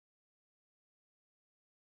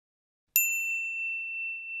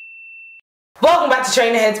Welcome back to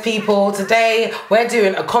Trainerheads, people. Today we're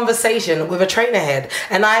doing a conversation with a trainerhead,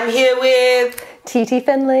 and I'm here with Titi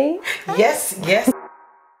Finlay. Yes. Yes.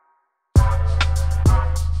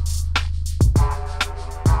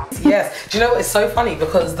 Do you know, it's so funny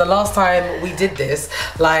because the last time we did this,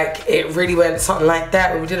 like, it really went something like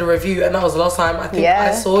that. We did a review, and that was the last time I think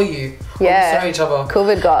I saw you. Yeah. We saw each other.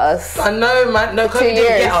 COVID got us. I know, man. No, COVID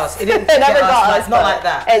didn't get us. It didn't It never got us. Not like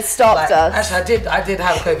that. It stopped us. Actually, I did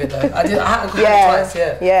have COVID though. I had COVID twice.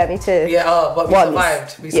 Yeah. Yeah, me too. Yeah. But we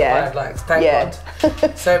survived. We survived. Like, thank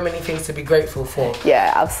God. So many things to be grateful for.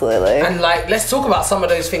 Yeah, absolutely. And like, let's talk about some of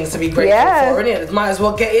those things to be grateful for. Innit? Might as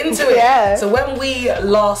well get into it. Yeah. So when we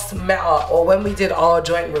last met up, or when we did our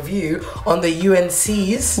joint review on the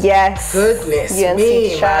UNCs. Yes. Goodness UNC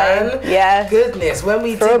me, Shine. man. Yeah. Goodness. When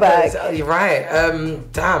we Throwback. did those, you're right.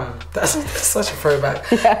 Damn, that's such a throwback.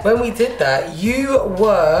 Yeah. When we did that, you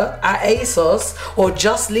were at ASOS, or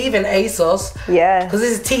just leaving ASOS. Yeah. Because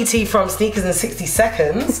this is TT from Sneakers in 60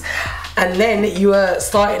 Seconds. And then you were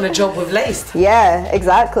starting a job with Laced. Yeah,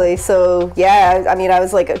 exactly. So yeah, I mean, I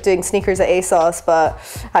was like doing sneakers at ASOS, but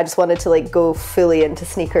I just wanted to like go fully into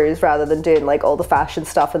sneakers rather than doing like all the fashion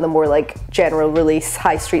stuff and the more like general release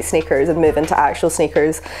high street sneakers and move into actual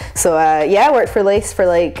sneakers. So yeah, I worked for Laced for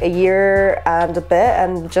like a year and a bit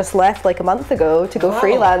and just left like a month ago to go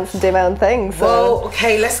freelance and do my own thing. So. Well,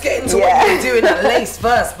 okay, let's get into what you were doing at Laced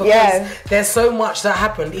first, because there's so much that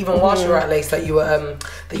happened even whilst you were at Laced that you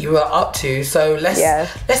were up to. So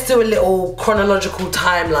let's do a little chronological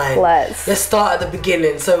timeline. Let's start at the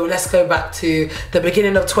beginning. So let's go back to the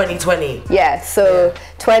beginning of 2020. Yeah, so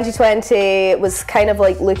 2020 was kind of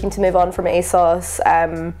like looking to move on from ASOS,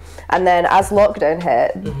 and then as lockdown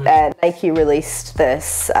hit, Nike released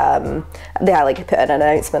this, they had like put an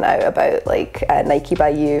announcement out about like Nike by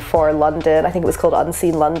You for London. I think it was called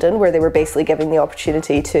Unseen London, where they were basically giving the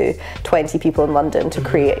opportunity to 20 people in London to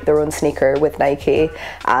create their own sneaker with Nike,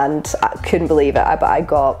 and I couldn't believe it, but I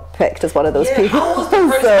got picked as one of those people. How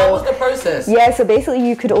was the process? Yeah, so basically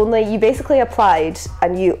you basically applied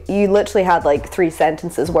and you literally had like 3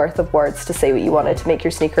 sentences worth of words to say what you wanted to make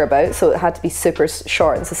your sneaker about, so it had to be super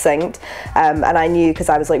short and succinct, and I knew, because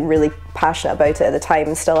I was like really passionate about it at the time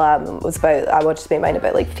and still am, I wanted to make mine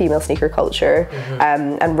about like female sneaker culture,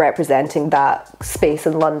 and representing that space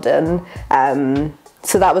in London.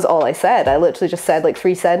 So that was all I said. I literally just said like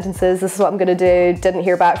 3 sentences, this is what I'm gonna do. Didn't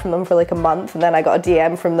hear back from them for like a month, and then I got a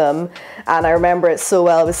DM from them, and I remember it so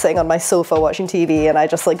well. I was sitting on my sofa watching TV, and I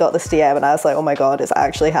just like got this DM, and I was like, oh my god, it's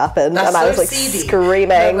actually happened. That's and I was like seedy.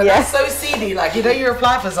 screaming. No, that's so seedy. Like, you know, you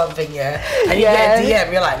apply for something, and you get a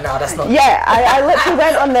DM, you're like, no, that's not. Yeah, I literally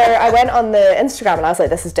went on there. I went on the Instagram, and I was like,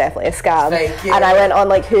 this is definitely a scam. Fake, and I went on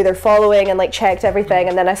like who they're following and like checked everything,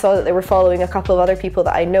 and then I saw that they were following a couple of other people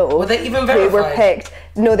that I know. Were they even verified? Who were picked.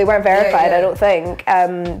 No, they weren't verified, I don't think.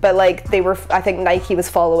 But like they were, I think Nike was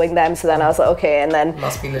following them, so then I was like, okay, and then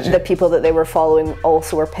must be legit. The people that they were following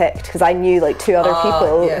also were picked, because I knew like 2 other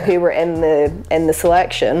people who were in the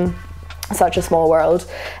selection. Such a small world,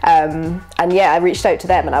 and yeah, I reached out to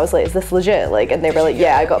them and I was like, is this legit? Like, and they were like,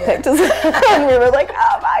 yeah, I got picked as and we were like,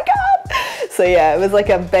 oh my god. So yeah, it was like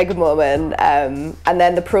a big moment, and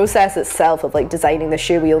then the process itself of like designing the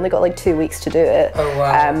shoe, we only got like 2 weeks to do it. Oh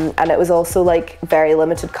wow. And it was also like very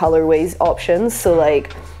limited colorways options, so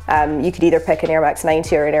like you could either pick an AirMax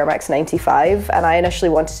 90 or an AirMax 95, and I initially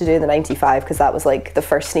wanted to do the 95 because that was like the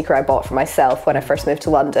first sneaker I bought for myself when I first moved to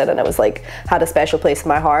London, and it was like had a special place in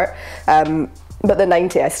my heart. But the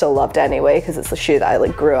 90 I still loved anyway, because it's a shoe that I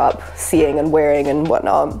like grew up seeing and wearing and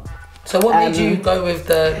whatnot. So what made you go with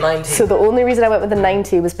the 90? So the only reason I went with the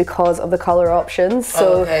 90 was because of the colour options.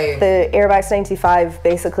 So the Air Max 95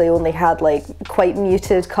 basically only had like quite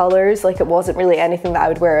muted colours. Like, it wasn't really anything that I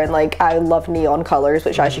would wear, and like I love neon colours,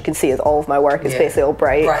 which as you can see is all of my work. It's basically all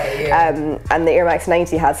bright. And the Air Max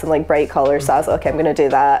 90 had some like bright colours, so I was like, okay, I'm gonna do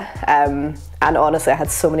that. And honestly, I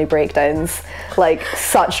had so many breakdowns, like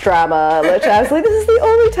such drama. Literally, I was like, this is the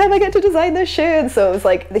only time I get to design this shoe. And so it was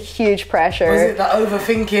like the huge pressure. Was it the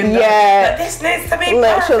overthinking? Yeah. This needs to be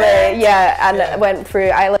literally, perfect. yeah. And I went through,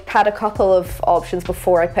 I like had a couple of options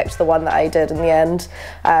before I picked the one that I did in the end.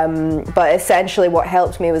 But essentially what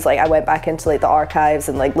helped me was like, I went back into like the archives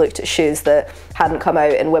and like looked at shoes that hadn't come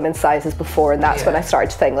out in women's sizes before. And that's when I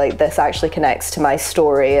started to think like, this actually connects to my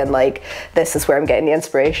story, and like, this is where I'm getting the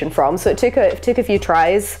inspiration from. So it took a few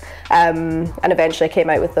tries, and eventually I came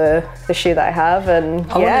out with the shoe that I have.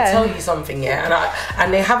 And I want to tell you something,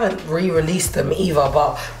 and they haven't re-released them either,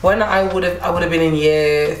 but when I would have been in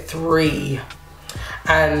year 3,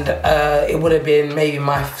 and it would have been maybe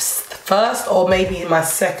my first or maybe my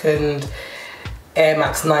second Air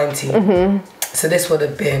Max 90. So this would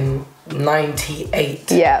have been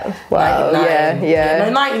 98. Yeah. Wow. 99. Yeah. No,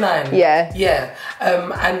 99. Yeah. Yeah.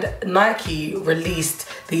 And Nike released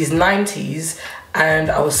these 90s, and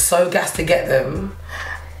I was so gassed to get them.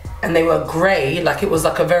 And they were grey, like it was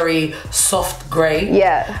like a very soft grey.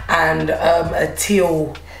 Yeah. And a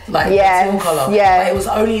teal, like a teal colour. Yeah. But it was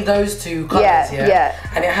only those two colours, Yeah.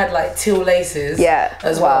 And it had like teal laces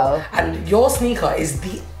as well. And your sneaker is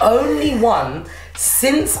the only one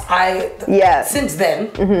since then,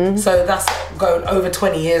 so that's going over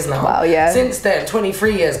 20 years now. Wow, yeah. Since then,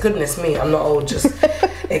 23 years, goodness me, I'm not old, just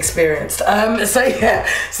experienced. So yeah,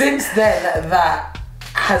 since then that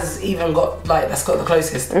has even got that's got the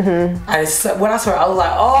closest. And it's, when I saw it, I was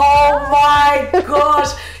like, oh my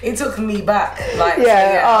gosh, it took me back.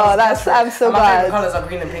 I'm so glad. My favorite colours are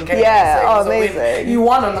green and pink. Yeah, amazing. You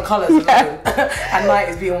won on the colours alone. And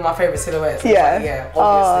Nike is being one of my favourite silhouettes.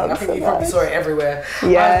 Obviously. I think you probably saw it everywhere.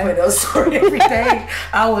 I saw it every day,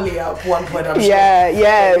 hourly at one point, I'm sure.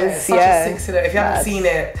 It's such a sick silhouette. If you haven't seen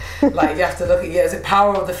it, you have to look at Is it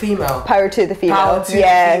Power of the Female? Power to the Female. Power to the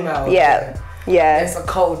Female. Yeah. It's a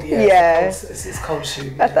cold, it's cold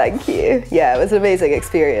shoe. Thank you. Yeah, it was an amazing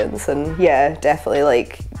experience, and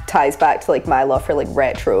definitely ties back to my love for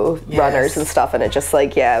retro runners and stuff, and it just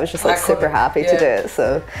I was just super happy to do it.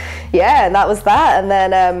 So and that was that. And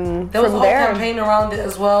then there was a whole campaign around it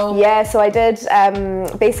as well. Yeah, so I did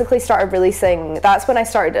basically started releasing. That's when I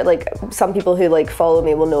started. Some people who follow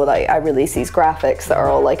me will know that I release these graphics that are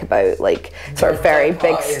all about sort of very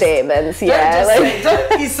big statements.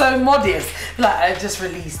 Don't be so modest. I just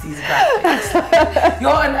released these graphics.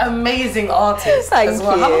 You're an amazing artist. Thank as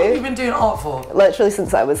well. you. How long have you been doing art for? Literally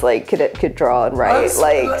since I was could draw and write.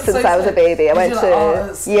 Since I was a baby. I went to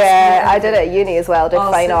I did it at uni as well. I did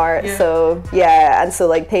fine art. So and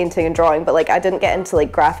so painting and drawing, but I didn't get into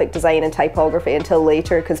graphic design and typography until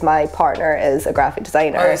later because my partner is a graphic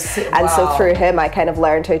designer, and so through him I kind of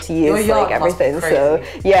learned how to use everything. So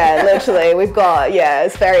literally we've got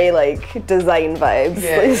it's very design vibes.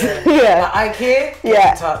 IKEA,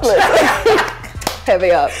 touch. Hit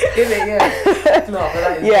me up. It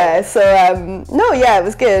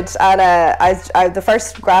was good. And I the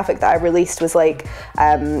first graphic that I released was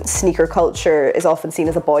sneaker culture is often seen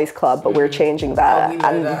as a boys club, but we're changing that,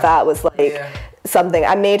 that was something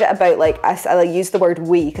I made it about. I used the word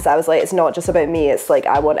we because I was it's not just about me, it's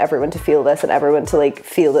I want everyone to feel this and everyone to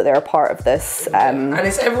feel that they're a part of this, and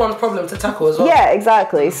it's everyone's problem to tackle as well.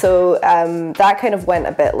 Exactly. So that kind of went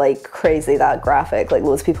a bit crazy, that graphic,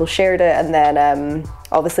 loads of people shared it, and then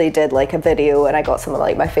obviously did a video, and I got some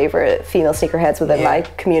of my favorite female sneakerheads within my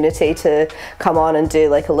community to come on and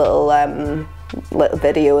do a little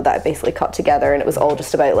video that I basically cut together, and it was all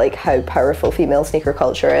just about how powerful female sneaker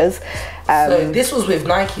culture is. So this was with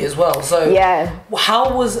Nike as well. So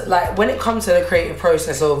how was when it comes to the creative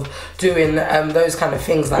process of doing those kind of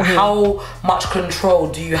things, how much control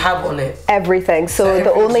do you have on it? Everything. So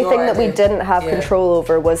the only thing that we didn't have control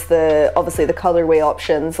over was obviously the colorway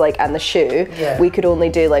options, and the shoe. We could only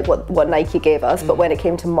do what Nike gave us, but when it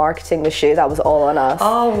came to marketing the shoe, that was all on us.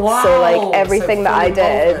 Oh wow. So everything that I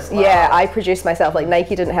did, I produced myself.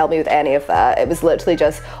 Nike didn't help me with any of that. It was literally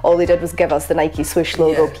just all they did was give us the Nike swoosh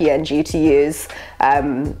logo PNG to use,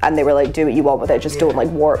 and they were do what you want with it, just don't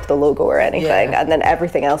warp the logo or anything, and then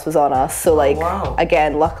everything else was on us. So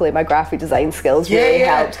again, luckily my graphic design skills really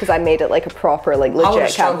helped because I made it a proper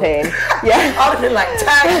legit campaign. I would have been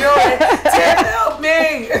tag your help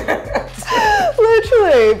me.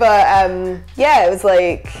 Literally, but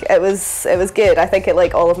it was good. I think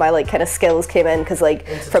it all of my kind of skills came in because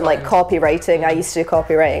from copywriting, I used to do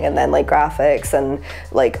copywriting, and then graphics and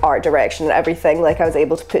art direction and everything. I was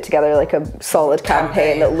able to put together a solid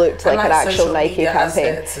campaign that looked like an actual Nike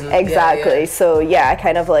campaign. Exactly. So I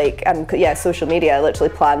kind of social media. I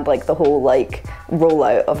literally planned the whole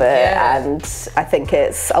rollout of it, and I think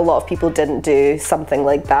it's a lot of people didn't do something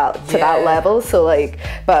like that to that level. So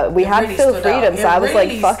but we had full freedom, so I was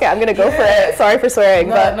fuck it, I'm gonna go for it. Sorry for swearing,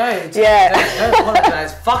 don't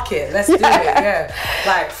apologize. Fuck it, let's do it.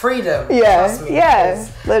 Freedom. Trust me,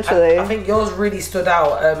 literally. I think yours really stood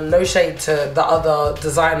out. No shade to the other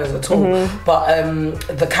designers at all, but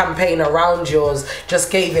the campaign around yours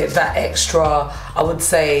just gave it that extra, I would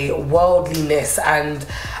say, worldliness, and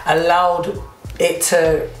allowed it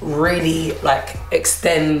to really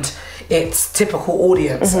extend its typical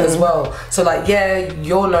audience as well. So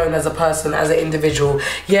you're known as a person, as an individual.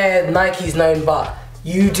 Nike's known, but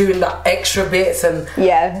you doing the extra bits and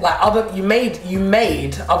like you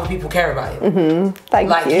made other people care about it.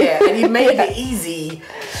 Thank you. And you made it easy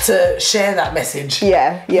to share that message.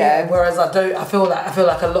 Whereas I feel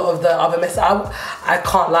like a lot of the other messages, I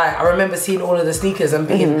can't lie, I remember seeing all of the sneakers and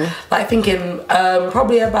being like thinking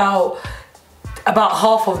probably about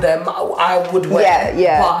half of them I would wear.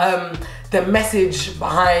 But the message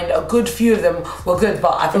behind a good few of them were good,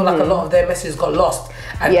 but I feel like a lot of their messages got lost.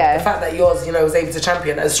 And the fact that yours, you know, was able to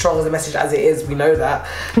champion as strong as a message as it is, we know that.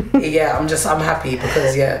 I'm happy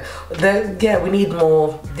because we need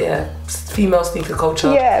more female sneaker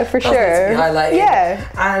culture. Yeah, for sure. To be highlighted. Yeah.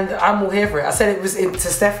 And I'm all here for it. I said it was to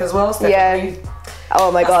Steph as well. Steph Oh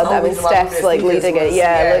my God, I mean, Steph's like leading it.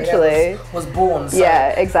 Literally. Was born. So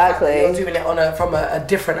exactly. You're doing it from a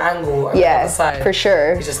different angle. On the other side, for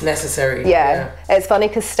sure. It's just necessary. It's funny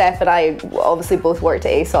because Steph and I obviously both worked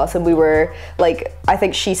at ASOS, and we were like, I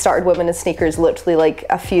think she started Women in Sneakers literally like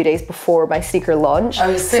a few days before my sneaker launch.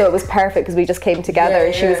 So it was perfect because we just came together,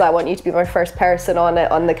 and she was like, I want you to be my first person on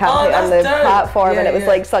the campaign, on the platform, and it was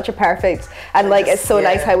like such a perfect, and like it's so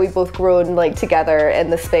nice how we've both grown like together in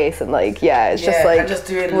the space, and like it's just like just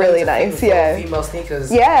doing really nice. Female sneakers.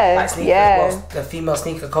 The female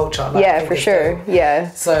sneaker culture. Like, for sure.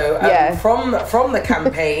 So from the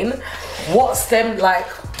campaign,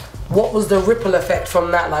 what was the ripple effect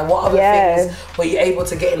from that? Like, what other things were you able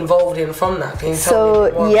to get involved in from that? Can you tell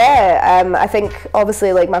me more? I think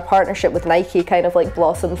obviously like my partnership with Nike kind of like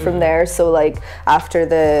blossomed from there. So like after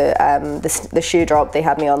the shoe drop, they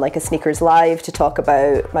had me on like a Sneakers Live to talk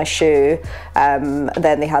about my shoe.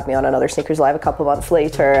 Then they had me on another Sneakers Live a couple of months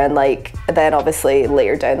later, and like then obviously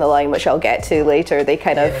later down the line, which I'll get to later, they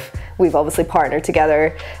kind of we've obviously partnered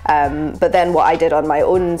together. But then what I did on my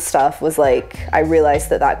own stuff was like I realized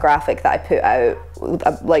that graphic that I put out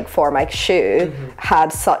like for my shoe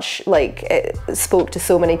had such like it spoke to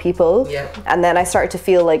so many people, and then I started to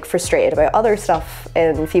feel like frustrated about other stuff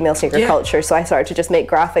in female sneaker culture, so I started to just make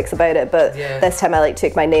graphics about it, but this time I like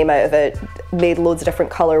took my name out of it, made loads of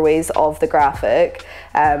different colorways of the graphic,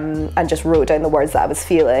 and just wrote down the words that I was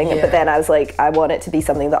feeling, but then I was like I want it to be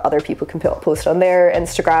something that other people can post on their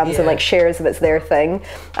Instagrams and like shares if it's their thing,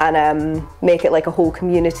 and make it like a whole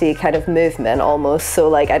community kind of movement almost. So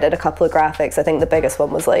like I did a couple of graphics. I think the biggest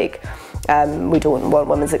one was like we don't want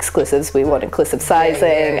women's exclusives, we want inclusive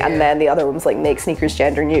sizing, and then the other one was like make sneakers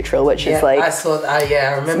gender neutral, which is like I saw that.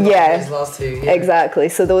 I remember those last two. Exactly.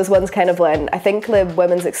 So those ones kind of went, I think the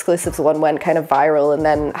women's exclusives one went kind of viral, and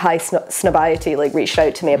then High Snobiety like reached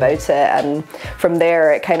out to me about it, and from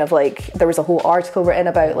there it kind of like there was a whole article written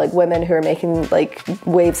about like women who are making like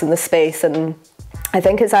waves in the space, and I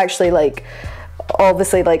think it's actually like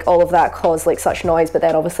obviously like all of that caused like such noise, but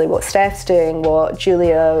then obviously what Steph's doing, what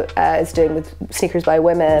Julia is doing with Sneakers by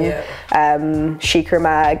Women, Chicer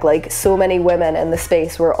Mag, like so many women in the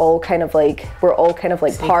space were all kind of like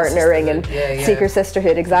partnering and Sneaker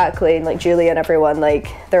Sisterhood, exactly, and like Julia and everyone, like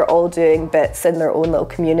they're all doing bits in their own little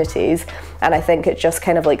communities, and I think it just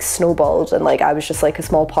kind of like snowballed, and like I was just like a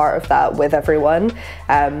small part of that with everyone.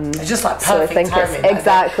 It's just like perfect so I think timing.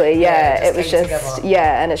 Exactly, it was just together.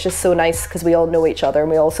 And it's just so nice because we all know each other and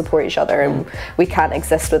we all support each other, and we can't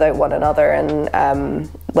exist without one another, and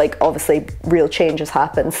like obviously real change has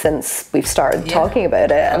happened since we've started talking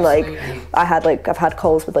about it, and like I've had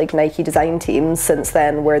calls with like Nike design teams since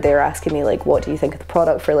then where they're asking me like, what do you think of the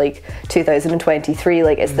product for like 2023,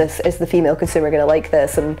 like is the female consumer gonna like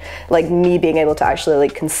this, and like me being able to actually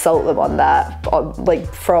like consult them on that,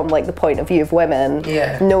 like from like the point of view of women,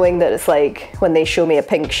 knowing that it's like when they show me a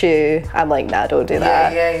pink shoe, I'm like, nah, don't do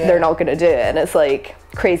that. They're not gonna do it, and it's like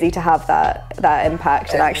crazy to have that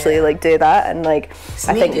impact and actually like do that, and like it's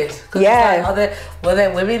needed. Like, were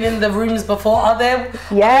there women in the rooms before? Are there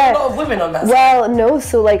a lot of women on that side? Well, no,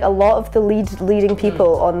 so like a lot of the leading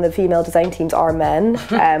people on the female design teams are men,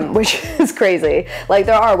 which is crazy. Like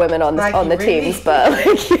there are women on the teams, but like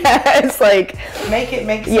it's like make it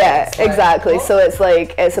make sense. Exactly. So it's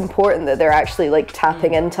like it's important that they're actually like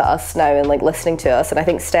tapping into us now and like listening to us, and I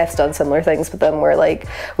think Steph's done similar things with them where like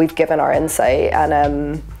we've given our insight,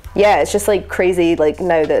 and it's just like crazy like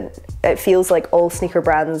now that it feels like all sneaker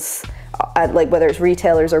brands, like whether it's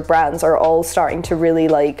retailers or brands, are all starting to really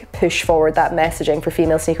like push forward that messaging for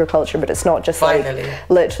female sneaker culture, but it's not just like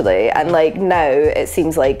literally, and like now it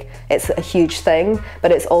seems like it's a huge thing,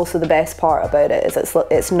 but it's also the best part about it is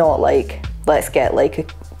it's not like let's get like a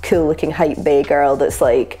cool looking hype bae girl that's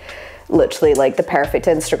like literally like the perfect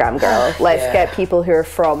Instagram girl. Let's get people who are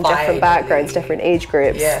from different backgrounds, different age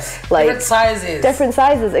groups, like different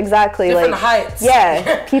sizes, exactly, different like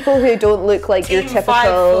heights, people who don't look like your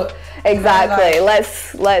typical exactly.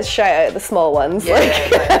 Let's shout out the small ones.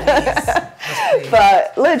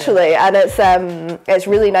 But literally, and it's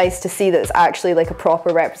really nice to see that it's actually like a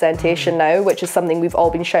proper representation now, which is something we've all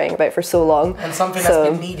been shouting about for so long, and something that's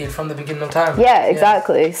been needed from the beginning of time. Yeah,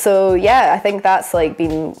 exactly. So I think that's like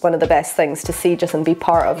been one of the best things to see, just and be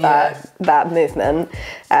part of that movement.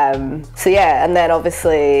 And then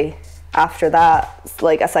obviously after that,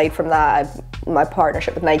 like aside from that, my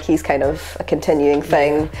partnership with Nike is kind of a continuing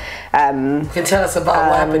thing. You can tell us about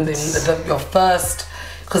what happened in your first,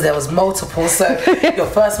 because there was multiple, so your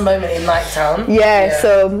first moment in Nighttown.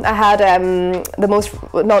 So I had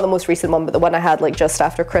not the most recent one, but the one I had like just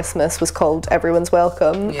after Christmas was called Everyone's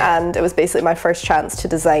Welcome, and it was basically my first chance to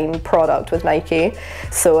design product with Nike.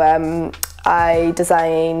 So I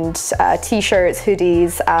designed t-shirts,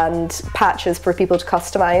 hoodies and patches for people to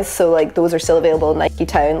customise, so like those are still available in Nike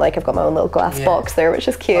Town. Like I've got my own little glass box there, which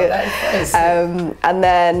is cute. And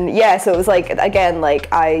then so it was like, again,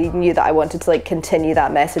 like I knew that I wanted to like continue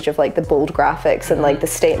that message of like the bold graphics and like the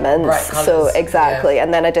statements, bright colours. So exactly.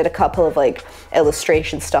 And then I did a couple of like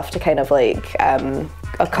illustration stuff to kind of like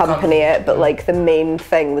accompany it, but like the main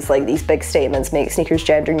thing was like these big statements: make sneakers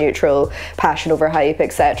gender neutral, passion over hype,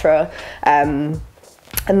 etc.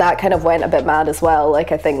 And that kind of went a bit mad as well.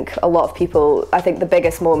 Like I think a lot of people, I think the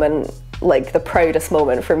biggest moment, like the proudest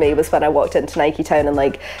moment for me, was when I walked into Nike Town and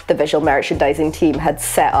like the visual merchandising team had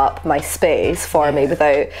set up my space for me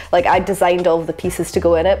without, like I designed all of the pieces to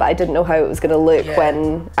go in it, but I didn't know how it was going to look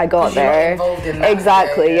when I got there. You're not involved in that.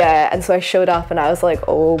 Exactly, and so I showed up and I was like,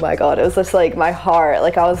 oh my god, it was just like my heart,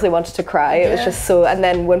 like I honestly wanted to cry. It was just so, and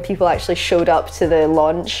then when people actually showed up to the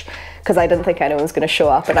launch, because I didn't think anyone was going to show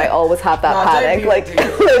up, and I always have that panic. Like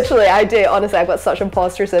literally, I do. Honestly, I've got such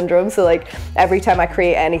imposter syndrome. So like every time I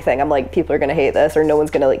create anything, I'm like, people are going to hate this, or no one's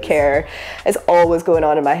going to like care. It's always going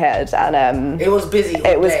on in my head, and it was busy.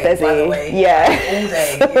 It was busy. By the way.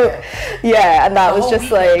 All day. And that was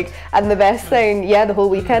just like, and the best thing, the whole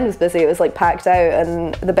weekend was busy. It was like packed out,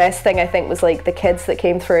 and the best thing I think was like the kids that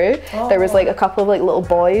came through. There was like a couple of like little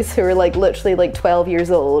boys who were like literally like 12 years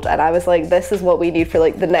old, and I was like, this is what we need for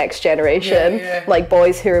like the next generation. Like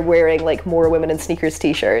boys who are wearing like more women in sneakers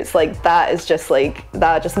t-shirts. Like that is just like,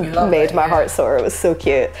 that just made my heart soar. It was so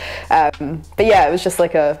cute. But it was just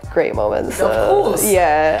like a great moment. So, of course.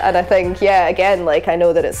 And I think again, like I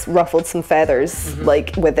know that it's ruffled some feathers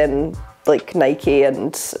like within like Nike,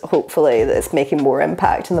 and hopefully that it's making more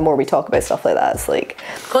impact, and the more we talk about stuff like that, it's like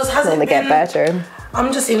only get better.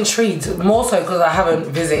 I'm just intrigued, more so because I haven't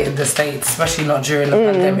visited the States, especially not during the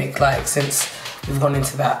pandemic, like since we've gone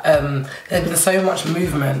into that. There's been so much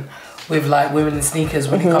movement with like women in sneakers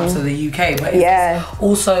when it comes to the UK, but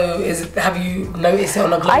have you noticed it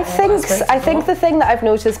on a global aspect? I think the thing that I've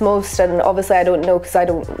noticed most, and obviously I don't know because I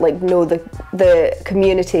don't like know the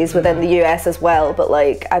communities within the US as well, but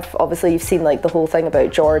like you've seen like the whole thing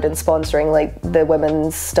about Jordan sponsoring like the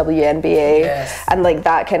women's WNBA and like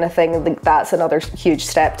that kind of thing. Like that's another huge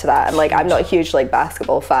step to that. And like I'm not a huge like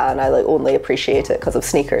basketball fan, I like only appreciate it because of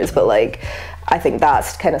sneakers, but like I think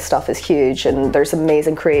that kind of stuff is huge, and there's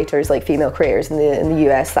amazing creators, like female creators in the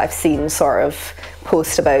US that I've seen sort of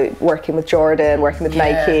post about working with Jordan, working with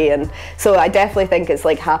Nike, and so I definitely think it's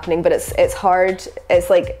like happening, but it's hard. It's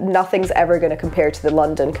like nothing's ever going to compare to the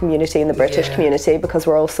London community and the British community, because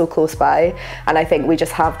we're all so close by, and I think we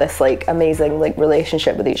just have this like amazing like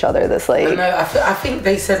relationship with each other that's like I think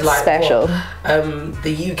they said like special.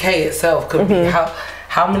 The UK itself could be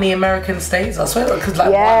how many American states? I swear, because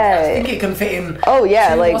like one, I think it can fit in. Oh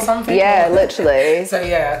yeah, two like or something. Literally. So I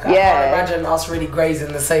can't imagine us really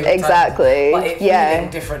grazing the same. Exactly. Time, but it feeling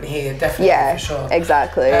different here, definitely for sure.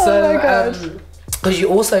 Exactly. So, oh my God. Because you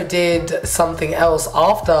also did something else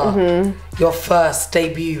after your first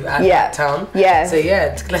debut at Nighttown.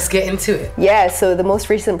 So let's get into it. So the most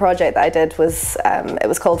recent project that I did was, it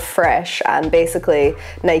was called Fresh, and basically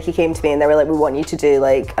Nike came to me and they were like, we want you to do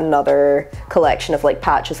like another collection of like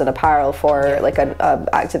patches and apparel for like an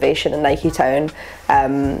activation in Nike Town.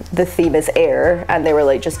 The theme is air, and they were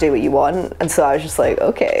like, just do what you want. And so I was just like,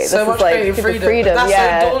 okay, so this is like freedom. That's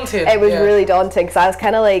so daunting. It was really daunting, because I was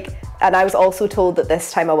kind of like, and I was also told that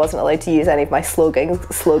this time I wasn't allowed to use any of my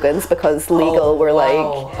slogans because legal were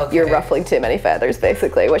like, you're ruffling too many feathers,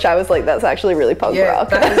 basically, which I was like, that's actually really punk rock.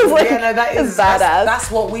 That is, like, that is badass. That's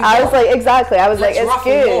what we want. I was like, exactly. I was like, it's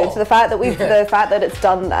good. More. The fact that the fact that it's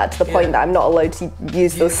done that to the point that I'm not allowed to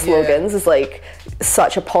use those slogans is like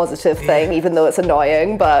such a positive thing, even though it's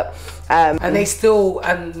annoying, but and they still,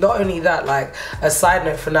 and not only that, like a side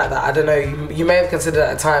note from that I don't know, you may have considered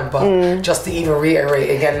at a time, but just to even reiterate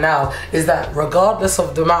again now, is that regardless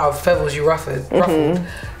of the amount of feathers you ruffled,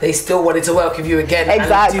 they still wanted to work with you again.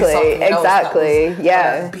 Exactly, and do something else that was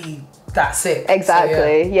yeah. Be that sick.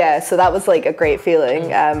 Exactly, so, yeah. So that was like a great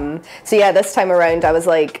feeling. So yeah, this time around I was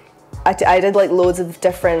like, I did like loads of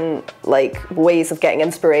different like ways of getting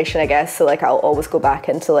inspiration, I guess. So like I'll always go back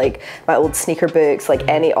into like my old sneaker books, like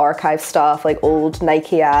any archive stuff, like old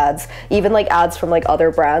Nike ads, even like ads from like other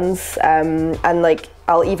brands, and like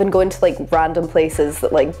I'll even go into like random places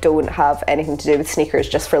that like don't have anything to do with sneakers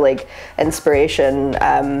just for like inspiration.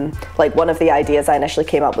 Like one of the ideas I initially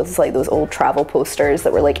came up with was like those old travel posters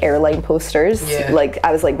that were like airline posters. Like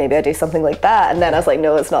I was like, maybe I do something like that, and then I was like,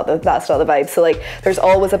 no, that's not the vibe. So like there's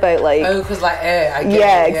always about like, oh, because like air, I get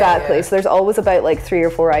yeah, it. exactly. So there's always about like 3 or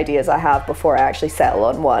 4 ideas I have before I actually settle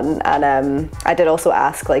on one. And I did also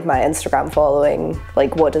ask like my Instagram following,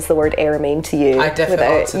 like, what does the word air mean to you? I definitely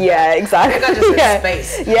answered that. Exactly. I think I just said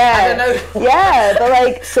space. Yeah, I don't know. Yeah, but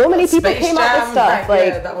like so many people came up with stuff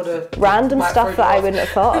like random stuff that I wouldn't have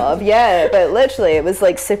thought of. Yeah, but literally it was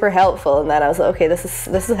like super helpful, and then I was like, okay, this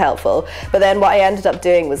is helpful. But then what I ended up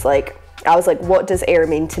doing was like, I was like, what does air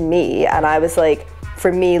mean to me? And I was like,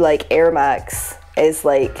 for me, like AirMax is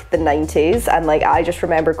like the 90s, and like I just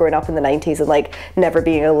remember growing up in the 90s and like never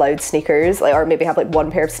being allowed sneakers, like, or maybe have like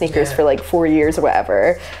one pair of sneakers for like 4 years or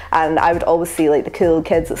whatever, and I would always see like the cool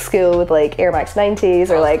kids at school with like AirMax 90s,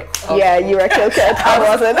 or like you were a cool kid. I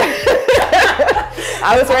wasn't.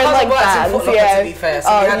 I was wearing like Vans. To be fair,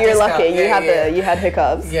 so you're lucky. You had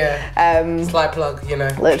hookups. Slight plug, you know.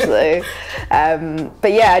 Literally.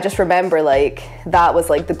 But yeah, I just remember like that was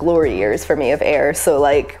like the glory years for me of Air. So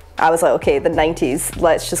like I was like, okay, the 90s,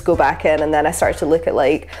 let's just go back in. And then I started to look at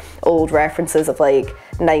like old references of like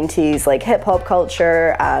 90s like hip hop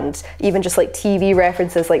culture, and even just like TV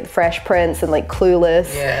references like Fresh Prince and like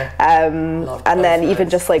Clueless. And then even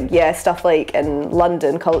just like stuff like in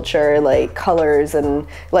London culture, like colours, and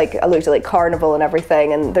like I looked at like Carnival and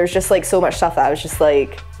everything, and there's just like so much stuff that I was just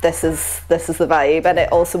like, this is the vibe. And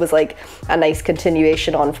it also was like a nice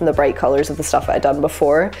continuation on from the bright colours of the stuff I'd done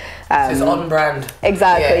before. So it's on brand.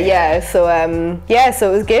 Exactly, so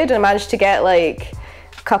so it was good, and I managed to get like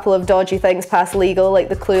a couple of dodgy things past legal, like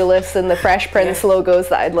the Clueless and the Fresh Prince logos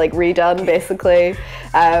that I'd like redone basically.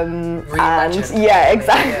 And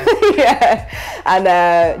exactly.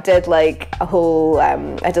 And did like a whole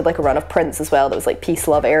I did like a run of prints as well that was like Peace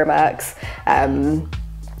Love AirMax. And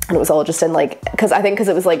it was all just in like, because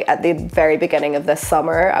it was like at the very beginning of this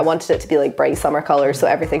summer, I wanted it to be like bright summer colors, so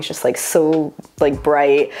everything's just like so like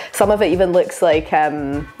bright. Some of it even looks like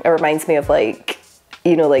it reminds me of like,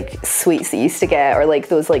 you know, like sweets that you used to get, or like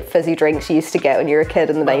those like fizzy drinks you used to get when you were a kid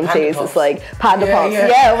in the 90s. It's like Panda Pops.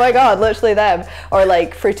 Oh my god, literally them. Or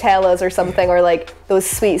like Frutellas or something, or like those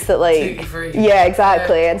sweets that like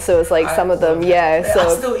exactly. And so it's like some of them so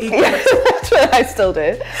I still eat them. I still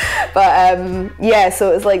do. But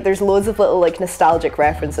so it was like there's loads of little like nostalgic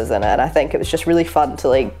references in it, and I think it was just really fun to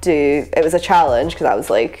like do. It was a challenge because I was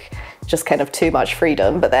like just kind of too much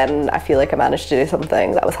freedom, but then I feel like I managed to do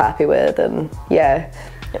something that I was happy with, and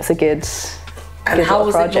it's a good how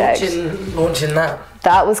was project. It launching that?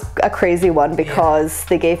 That was a crazy one because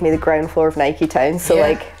they gave me the ground floor of Nike Town, so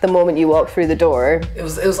like the moment you walk through the door, it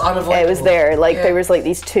was unavoidable. It was there, like there was like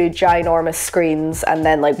these 2 ginormous screens, and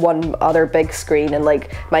then like one other big screen, and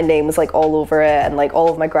like my name was like all over it, and like all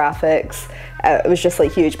of my graphics. It was just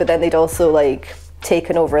like huge. But then they'd also like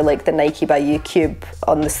taken over like the Nike by You cube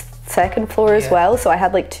on the second floor as well, so I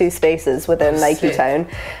had like 2 spaces within Nike Town.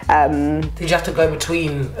 Did you have to go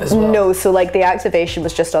between as well? No, so like the activation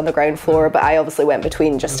was just on the ground floor, but I obviously went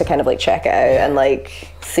between just to kind of like check it out and like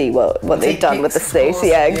see what they've done with the space.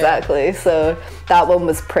 Exactly. So that one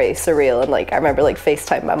was pretty surreal, and like I remember like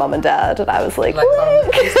FaceTime my mum and dad, and I was like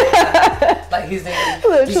who's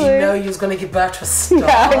did you know you was going to give birth to a star?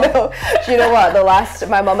 Yeah, I know. Do you know what?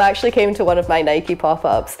 My mum actually came to one of my Nike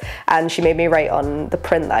pop-ups, and she made me write on the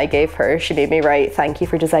print that I gave her, she made me write, "Thank you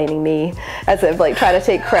for designing me," as if like trying to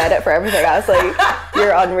take credit for everything. I was like,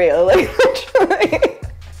 you're unreal. Like literally.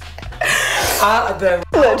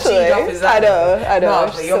 Literally. I know. No,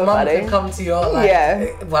 your so mum funny. can come to your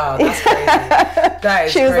wow, that's crazy. That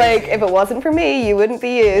is she was crazy. like, if it wasn't for me, you wouldn't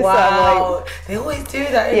be you. Wow, so I'm like, they always do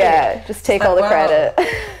that. Just take all the credit.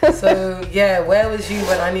 So where was you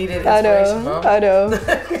when I needed inspiration? I know.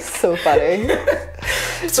 So funny.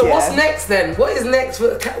 So what's next then? What is next?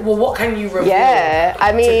 Well, what can you reveal?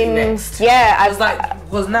 I mean, next? I was like,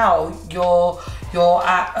 because now you're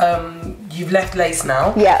at you've left Lace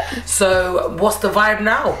now. Yeah. So what's the vibe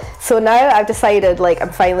now? So now I've decided, like,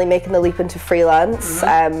 I'm finally making the leap into freelance.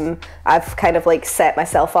 I've kind of like set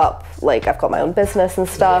myself up, like I've got my own business and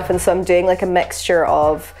stuff, and so I'm doing like a mixture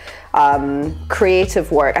of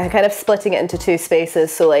creative work. I'm kind of splitting it into two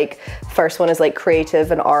spaces. So like first one is like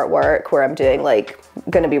creative and artwork, where I'm doing like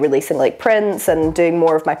going to be releasing like prints and doing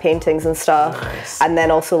more of my paintings and stuff. Nice. And then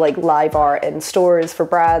also like live art in stores for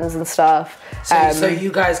brands and stuff. So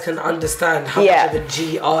you guys can understand how much of a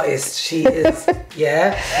G artist she is.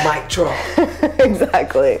 Yeah, mic drop.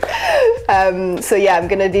 Exactly. So yeah, I'm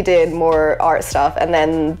gonna be doing more art stuff, and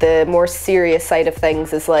then the more serious side of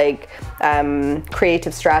things is like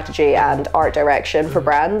creative strategy and art direction for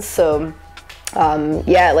brands. So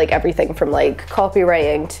yeah, like everything from like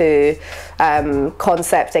copywriting to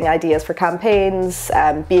concepting ideas for campaigns,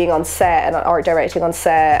 being on set and art directing on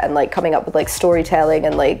set, and like coming up with like storytelling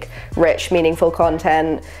and like rich, meaningful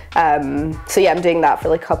content. So yeah, I'm doing that for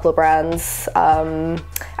like a couple of brands.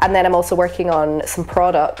 And then I'm also working on some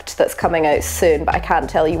product that's coming out soon, but I can't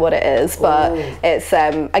tell you what it is. But it's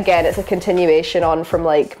again, it's a continuation on from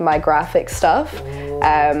like my graphic stuff.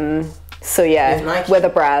 So yeah, with a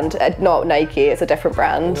brand, not Nike, it's a different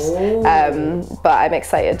brand. But I'm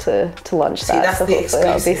excited to launch that. That's so the hopefully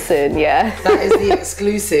that'll be soon, That is the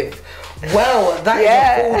exclusive. Well, that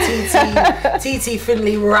is a full Titi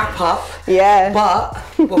Finlay wrap up. Yeah.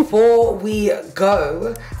 But before we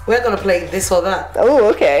go, we're gonna play this or that.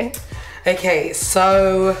 Oh, okay. Okay,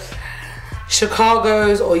 so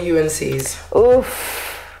Chicago's or UNC's?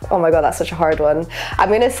 Oof. Oh my god, that's such a hard one. I'm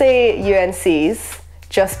gonna say UNC's.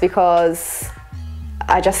 Just because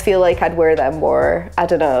I just feel like I'd wear them more. I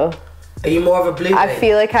don't know. Are you more of a blue? I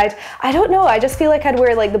feel like I don't know. I just feel like I'd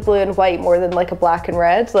wear like the blue and white more than like a black and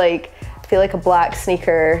red. Like, I feel like a black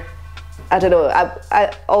sneaker, I don't know.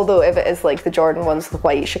 Although if it is like the Jordan ones with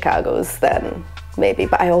white Chicago's, then maybe.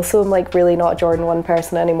 But I also am like really not a Jordan 1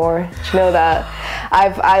 person anymore. Do you know that?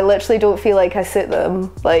 I literally don't feel like I suit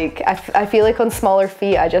them. Like, I feel like on smaller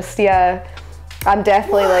feet, I just, I'm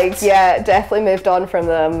definitely definitely moved on from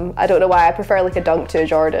them. I don't know why. I prefer like a Dunk to a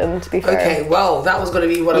Jordan, to be fair. Okay, well, that was going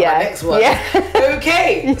to be one of my next ones. Yeah.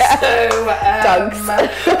 Okay, so Dunks.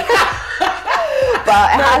 But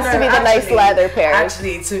it has to be the nice leather pair.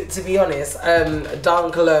 Actually, to be honest,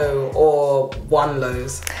 Dunk low or one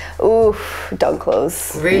lows. Oof, Dunk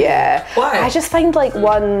lows. Really? Yeah. Why? I just find like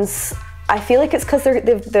ones. I feel like it's because the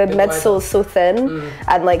midsole is so thin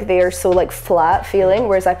and like they are so like flat feeling,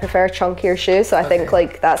 whereas I prefer a chunkier shoe. So I think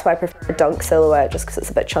like that's why I prefer Dunk silhouette, just because it's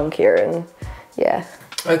a bit chunkier and yeah.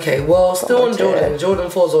 Okay, well, still on Jordan. Jordan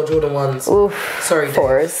 4s or Jordan 1s? Oof. Sorry,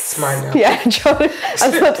 4s. It's mine now. Yeah, Jordan. I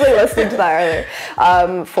was literally listening to that earlier.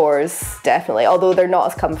 4s, definitely. Although they're not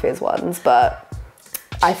as comfy as 1s, but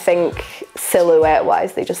I think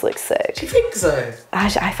silhouette-wise, they just look sick. Do you think so?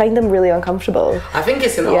 I find them really uncomfortable. I think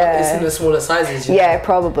it's in the smaller sizes. Yeah,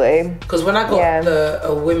 probably. Because when I got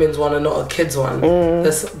a women's one and not a kid's one,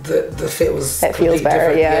 the fit was feels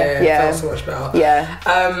better. Different. Yeah, it felt so much better. Yeah.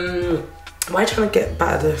 Am I trying to get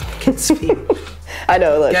back at the kids' feet? I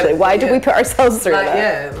know, literally. Why did we put ourselves through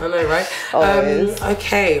that? Yeah, I know, right?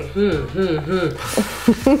 Okay.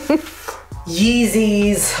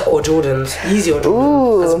 Yeezys or Jordans? Yeezy or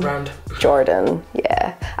Jordan as a brand? Jordan,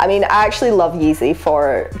 yeah. I mean, I actually love Yeezy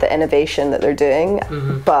for the innovation that they're doing,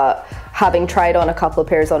 but having tried on a couple of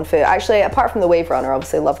pairs on foot, actually, apart from the Wave Runner,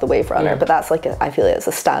 obviously I love the Wave Runner, but that's like, I feel like it's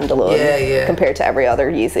a standalone compared to every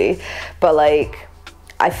other Yeezy. But like,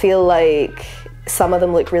 I feel like some of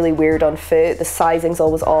them look really weird on foot. The sizing's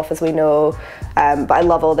always off, as we know. But I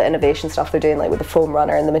love all the innovation stuff they're doing, like with the foam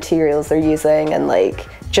runner and the materials they're using, and like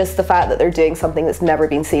just the fact that they're doing something that's never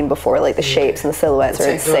been seen before. Like the shapes and the silhouettes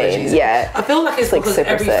are insane. Yeah, I feel like it's because like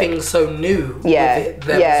everything's so new. With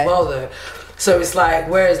them as well, though. So it's like,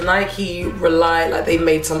 whereas Nike they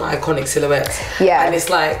made some iconic silhouettes. Yeah. And it's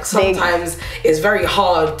like, sometimes it's very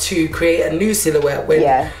hard to create a new silhouette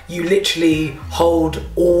when you literally hold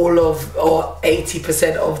all of, or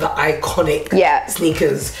 80% of the iconic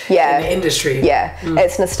sneakers in the industry. Yeah,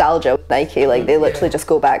 it's nostalgia with Nike. Like, they literally just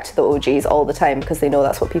go back to the OGs all the time because they know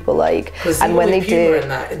that's what people like. And when they do,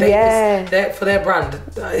 for their brand,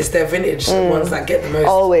 it's their vintage ones that get the most.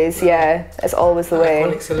 Always, it's always the way.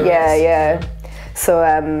 Iconic silhouettes. Yeah. So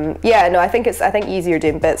I think Yeezy are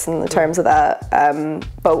doing bits in the terms of that.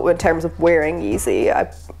 But in terms of wearing Yeezy,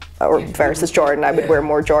 versus Jordan, I would wear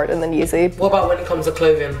more Jordan than Yeezy. What about when it comes to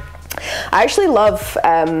clothing? I actually love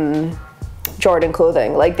Jordan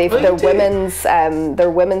clothing. Like their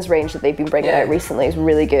women's range that they've been bringing out recently is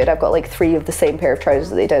really good. I've got like 3 of the same pair of trousers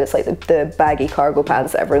that they did. It's like the baggy cargo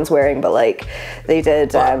pants that everyone's wearing, but like they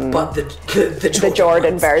did the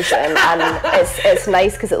Jordan version, and it's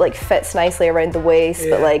nice because it like fits nicely around the waist,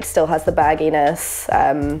 but like still has the bagginess.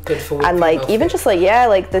 Good for and like even just like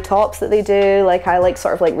like the tops that they do, like I like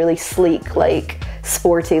sort of like really sleek, like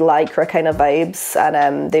sporty lycra kind of vibes,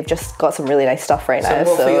 and they've just got some really nice stuff right now.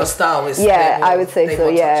 So more for your style is I would say so.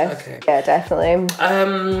 Okay. Yeah, definitely.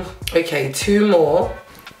 Okay, 2 more.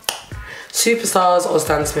 Superstars or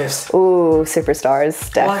Stan Smiths? Ooh,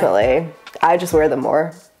 Superstars, definitely. Why? I just wear them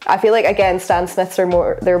more. I feel like again, Stan Smiths are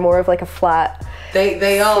more of like a flat,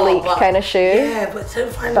 they are sleek kind of shoe. Yeah, but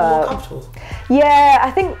don't find them more comfortable.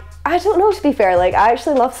 Yeah, I don't know, to be fair. Like, I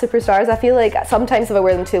actually love Superstars. I feel like sometimes if I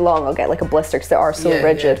wear them too long, I'll get like a blister because they are so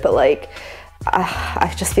rigid. But like,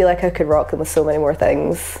 I just feel like I could rock them with so many more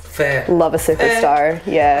things. Fair. Love a Superstar.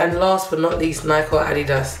 Yeah. And last but not least, Nike or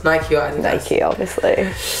Adidas? Nike, obviously.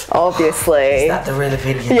 Is that the real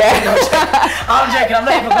opinion? Yeah. No, I'm joking. I'm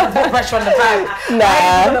not even going to put pressure on the bag. Nah.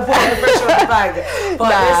 I'm not even going to put pressure on the bag. But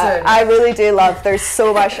listen, I really do love. There's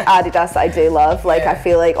so much Adidas that I do love. Like I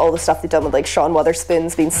feel like all the stuff they've done with like Sean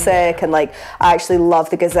Wotherspoon's been sick, and like I actually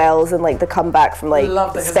love the Gazelles and like the comeback from like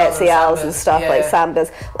Spezials and stuff like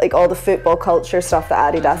Sambas, like all the football culture stuff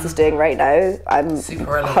that Adidas is doing right now. I'm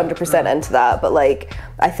 100% into that, but like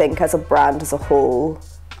I think as a brand as a whole,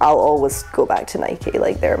 I'll always go back to Nike.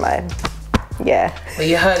 Like they're my Well,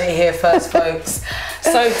 you heard it here first, folks.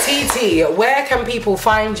 So Titi, where can people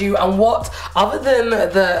find you, and what, other than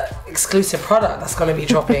the exclusive product that's going to be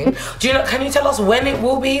dropping, can you tell us when it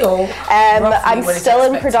will be, or I'm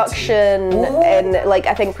still in production, and like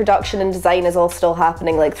I think production and design is all still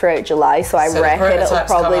happening like throughout July, so I reckon it'll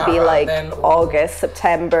probably be like August,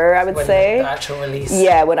 September, I would say. When the actual release.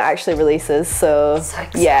 Yeah, when it actually releases. So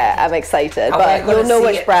yeah, I'm excited. But you'll know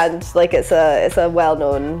which brand. Like it's a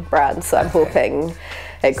well-known brand, so I'm hoping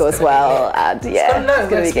it goes well, and it's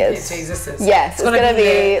gonna be good. Yes, it's gonna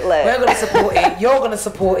be lit. We're gonna support it. You're gonna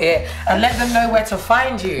support it, and let them know where to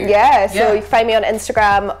find you. Yeah, so you can find me on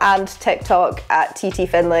Instagram and TikTok at Titi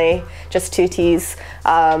Finlay, just 2 T's,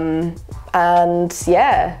 and that's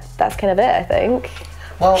kind of it, I think.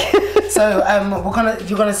 Well, so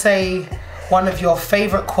you're gonna say one of your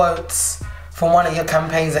favorite quotes from one of your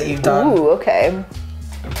campaigns that you've done. Ooh, okay.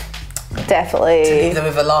 Definitely. To leave them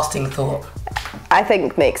with a lasting thought. I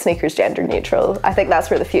think make sneakers gender neutral. I think that's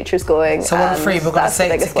where the future's going. So on 3, we're going to say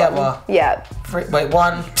it together. One. Yeah.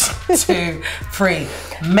 1, 2, 3.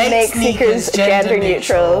 Make sneakers gender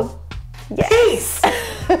neutral. Yes. Peace.